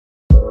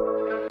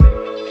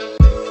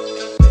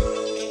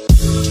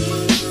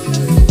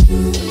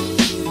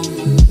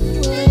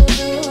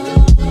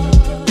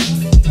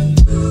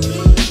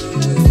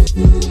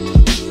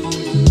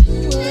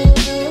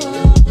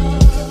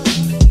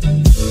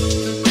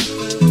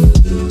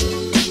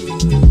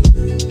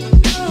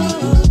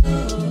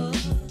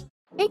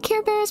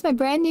guys, my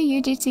brand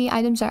new UGC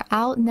items are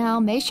out now.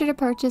 Make sure to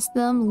purchase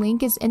them.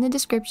 Link is in the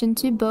description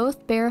to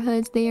both bear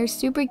hoods. They are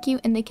super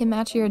cute and they can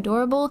match your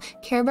adorable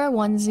Care Bear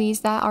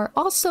onesies that are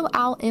also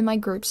out in my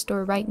group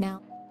store right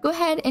now. Go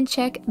ahead and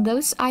check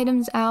those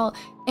items out.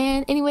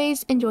 And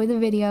anyways, enjoy the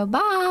video.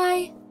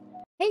 Bye!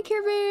 Hey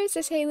Care Bears,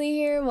 it's Haley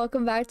here.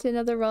 Welcome back to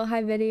another Royale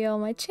High video on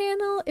my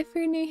channel. If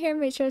you're new here,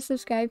 make sure to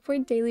subscribe for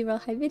daily Royale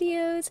High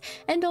videos.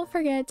 And don't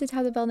forget to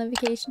tap the bell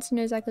notification to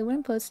know exactly when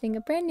I'm posting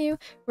a brand new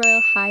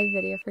Royale High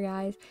video for you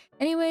guys.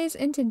 Anyways,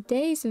 in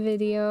today's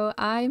video,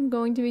 I'm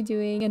going to be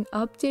doing an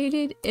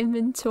updated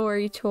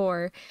inventory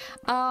tour.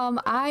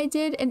 I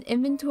did an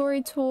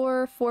inventory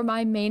tour for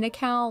my main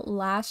account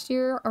last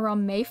year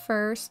around May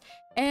 1st.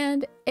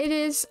 And it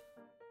is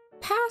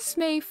past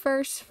May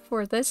 1st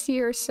for this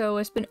year, so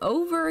it's been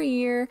over a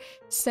year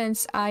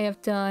since I have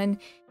done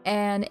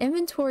an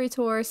inventory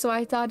tour, so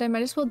I thought I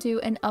might as well do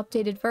an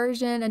updated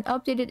version, an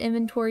updated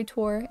inventory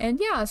tour.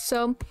 And yeah,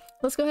 so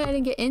let's go ahead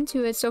and get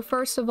into it. So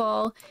first of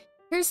all,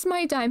 here's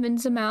my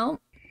diamonds amount.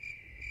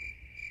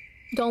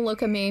 Don't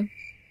look at me.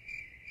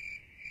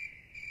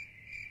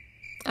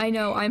 I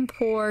know I'm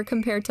poor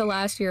compared to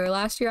last year.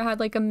 Last year I had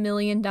like 1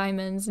 million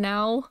diamonds.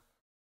 Now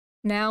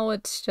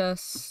it's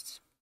just...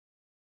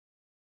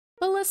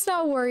 But let's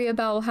not worry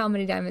about how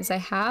many diamonds I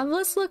have.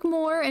 Let's look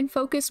more and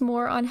focus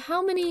more on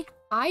how many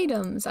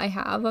items I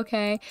have,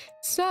 okay?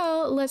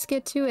 So let's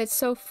get to it.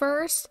 So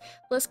first,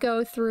 let's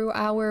go through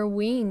our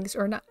wings,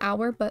 or not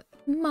our, but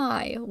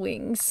my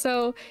wings.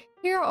 So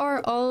here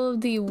are all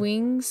of the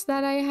wings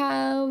that I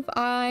have.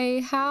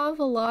 I have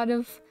a lot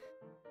of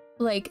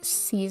like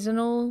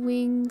seasonal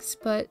wings,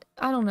 but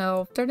I don't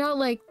know. They're not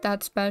like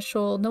that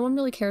special. No one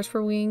really cares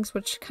for wings,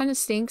 which kind of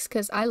stinks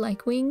because I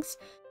like wings,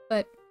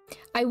 but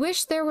I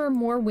wish there were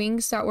more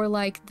wings that were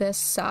like this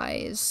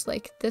size.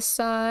 Like this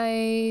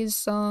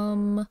size.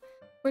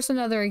 Where's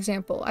another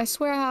example? I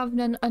swear I have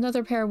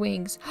another pair of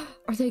wings.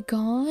 Are they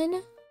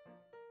gone?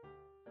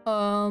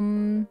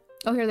 Oh,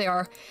 here they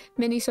are.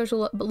 Mini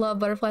social love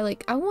butterfly.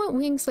 Like, I want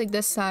wings like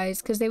this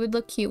size because they would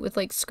look cute with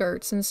like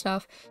skirts and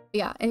stuff. But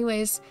yeah,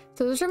 anyways,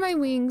 so those are my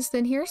wings.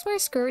 Then here's my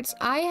skirts.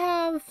 I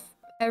have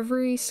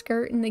every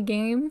skirt in the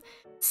game.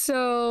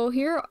 So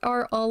here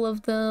are all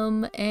of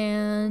them,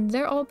 and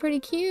they're all pretty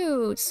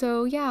cute.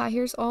 So yeah,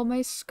 here's all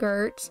my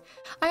skirts.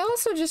 I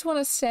also just want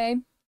to say,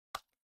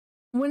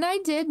 when I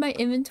did my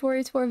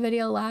inventory tour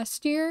video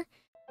last year,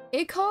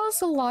 it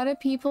caused a lot of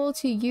people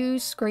to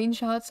use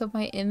screenshots of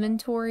my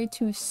inventory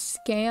to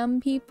scam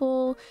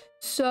people.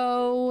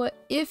 So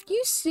if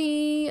you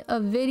see a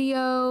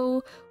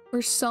video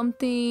or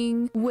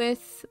something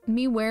with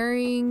me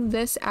wearing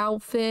this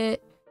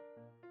outfit,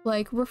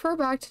 like, refer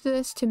back to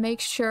this to make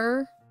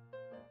sure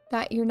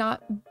that you're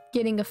not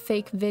getting a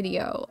fake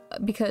video,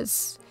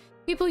 because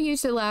people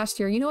used it last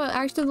year. You know what?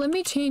 Actually, let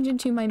me change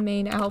into my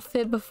main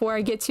outfit before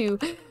I get to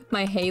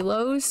my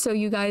halos, so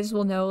you guys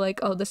will know, like,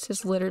 oh, this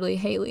is literally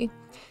Haley.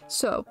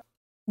 So,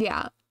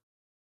 yeah.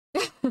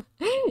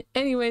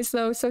 Anyways,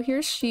 though, so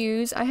here's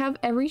shoes. I have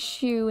every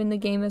shoe in the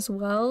game as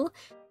well,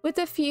 with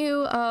a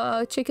few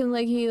chicken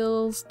leg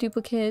heels,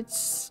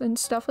 duplicates, and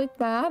stuff like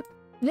that.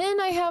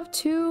 Then I have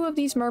 2 of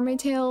these mermaid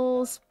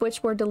tails,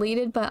 which were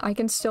deleted, but I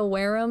can still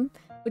wear them,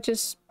 which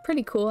is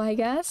pretty cool, I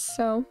guess.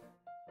 So,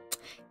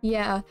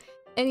 yeah.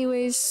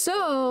 Anyways,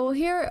 so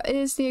here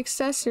is the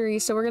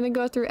accessories. So we're gonna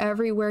go through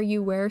every where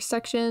you wear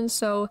section.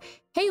 So,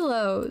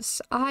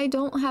 halos. I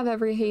don't have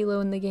every halo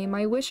in the game.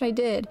 I wish I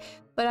did.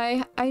 But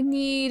I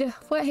need...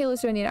 What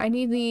halos do I need? I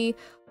need the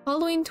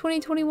Halloween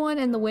 2021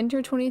 and the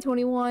Winter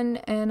 2021,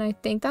 and I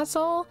think that's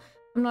all.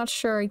 I'm not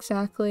sure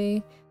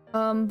exactly.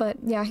 But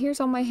yeah,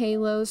 here's all my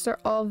halos. They're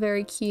all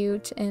very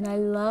cute and I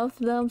love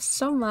them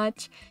so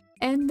much.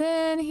 And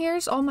then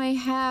here's all my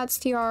hats,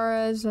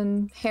 tiaras,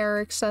 and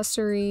hair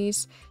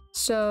accessories.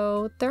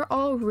 So they're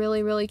all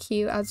really, really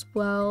cute as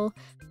well.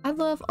 I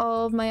love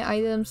all of my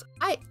items.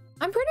 I'm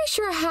pretty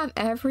sure I have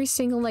every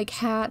single like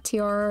hat,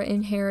 tiara,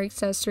 and hair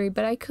accessory,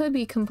 but I could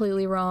be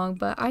completely wrong.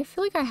 But I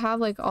feel like I have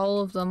like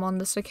all of them on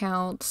this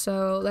account,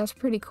 so that's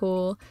pretty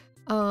cool.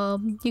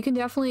 You can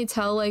definitely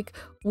tell like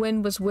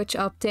when was which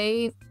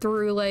update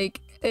through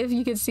like, if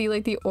you can see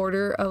like the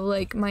order of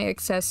like my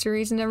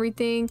accessories and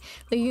everything.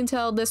 Like you can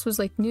tell this was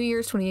like New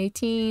Year's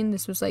 2018,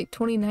 this was like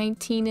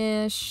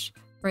 2019-ish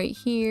right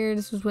here.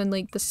 This was when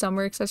like the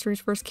summer accessories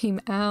first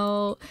came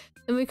out.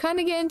 And we kind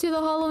of get into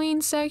the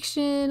Halloween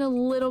section a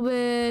little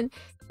bit,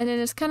 and then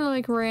it's kind of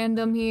like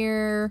random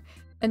here.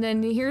 And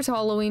then here's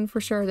Halloween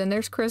for sure, then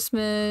there's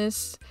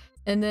Christmas,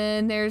 and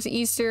then there's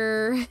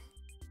Easter.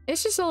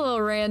 It's just a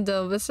little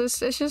random. It's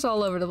just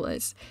all over the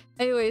place.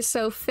 Anyway,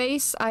 so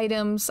face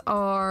items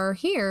are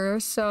here.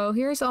 So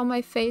here's all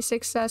my face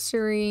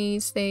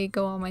accessories. They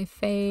go on my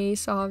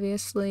face,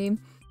 obviously.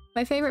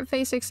 My favorite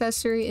face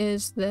accessory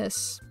is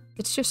this.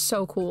 It's just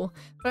so cool,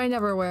 but I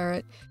never wear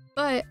it.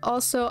 But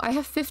also, I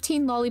have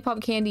 15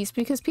 lollipop candies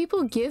because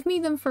people give me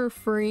them for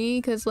free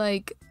because,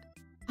 like,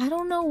 I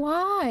don't know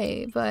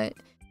why, but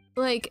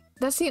Like,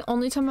 that's the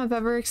only time I've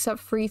ever accept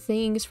free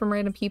things from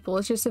random people.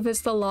 It's just if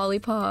it's the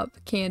lollipop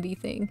candy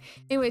thing.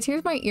 Anyways,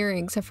 here's my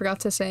earrings, I forgot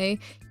to say.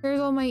 Here's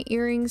all my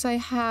earrings I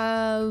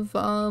have.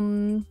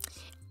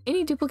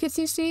 Any duplicates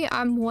you see,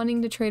 I'm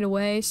wanting to trade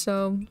away.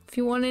 So if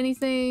you want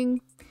anything,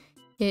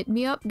 hit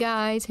me up,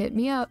 guys. Hit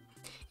me up.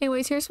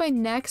 Anyways, here's my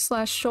neck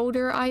 /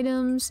 shoulder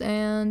items.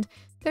 And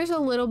there's a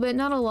little bit,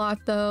 not a lot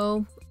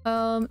though.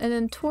 And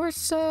then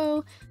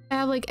torso. I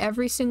have like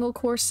every single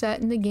core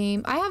set in the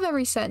game. I have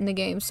every set in the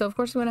game, so of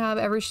course I'm gonna have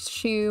every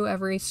shoe,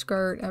 every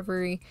skirt,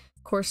 every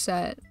core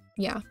set.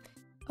 Yeah.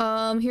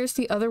 Here's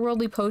the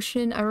otherworldly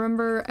potion. I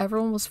remember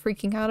everyone was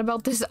freaking out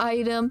about this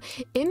item.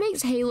 It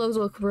makes halos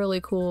look really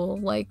cool.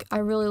 Like, I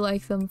really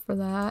like them for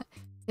that.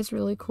 It's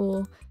really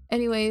cool.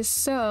 Anyways,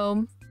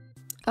 so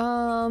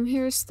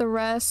here's the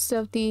rest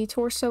of the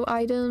torso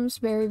items.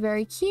 Very,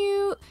 very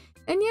cute.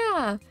 And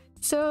yeah,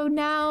 so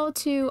now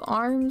to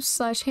arms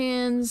 /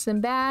 hands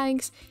and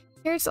bags.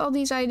 Here's all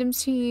these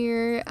items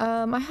here.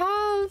 I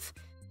have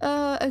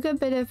a good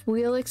bit of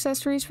wheel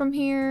accessories from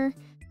here.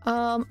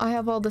 I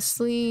have all the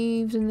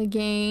sleeves in the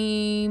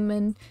game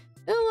and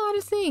a lot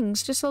of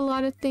things. Just a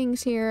lot of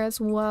things here as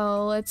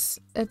well. It's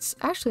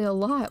actually a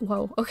lot.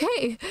 Whoa.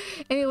 Okay.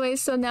 Anyway,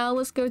 so now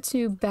let's go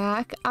to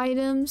back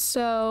items.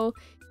 So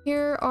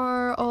here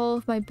are all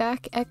of my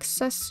back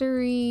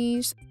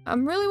accessories.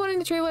 I'm really wanting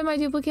to trade away my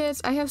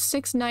duplicates. I have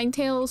 6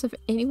 Ninetales. If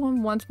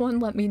anyone wants one,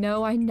 let me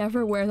know. I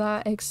never wear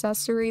that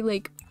accessory.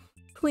 Like,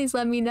 please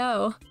let me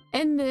know.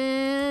 And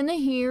then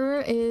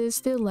here is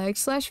the leg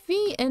 /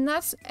 feet, and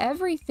that's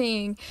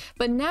everything.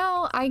 But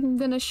now I'm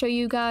gonna show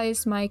you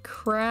guys my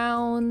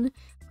crown.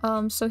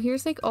 So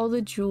here's like all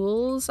the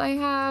jewels I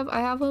have. I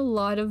have a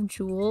lot of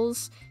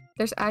jewels.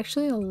 There's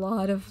actually a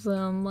lot of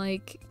them,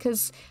 like,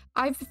 because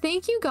I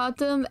think you got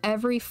them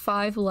every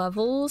 5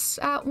 levels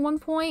at one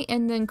point,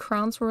 and then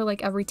crowns were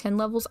like every 10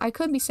 levels. I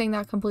could be saying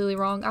that completely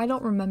wrong. I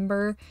don't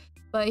remember.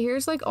 But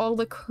here's like all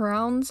the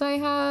crowns I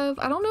have.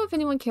 I don't know if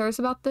anyone cares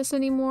about this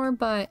anymore,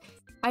 but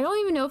I don't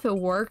even know if it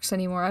works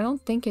anymore. I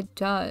don't think it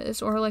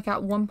does. Or like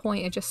at one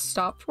point it just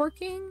stopped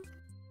working.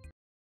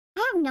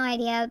 I have no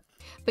idea.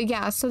 But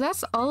yeah, so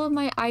that's all of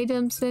my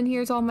items. Then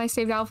here's all my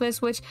saved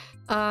outfits, which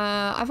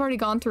I've already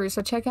gone through.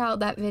 So check out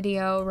that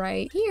video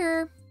right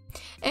here.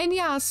 And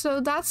yeah,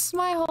 so that's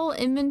my whole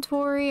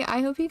inventory.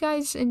 I hope you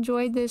guys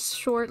enjoyed this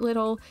short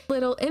little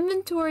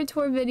inventory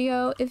tour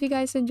video. If you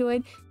guys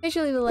enjoyed, make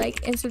sure to leave a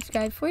like and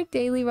subscribe for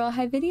daily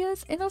Royale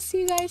videos. And I'll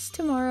see you guys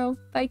tomorrow.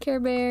 Bye,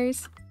 Care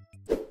Bears.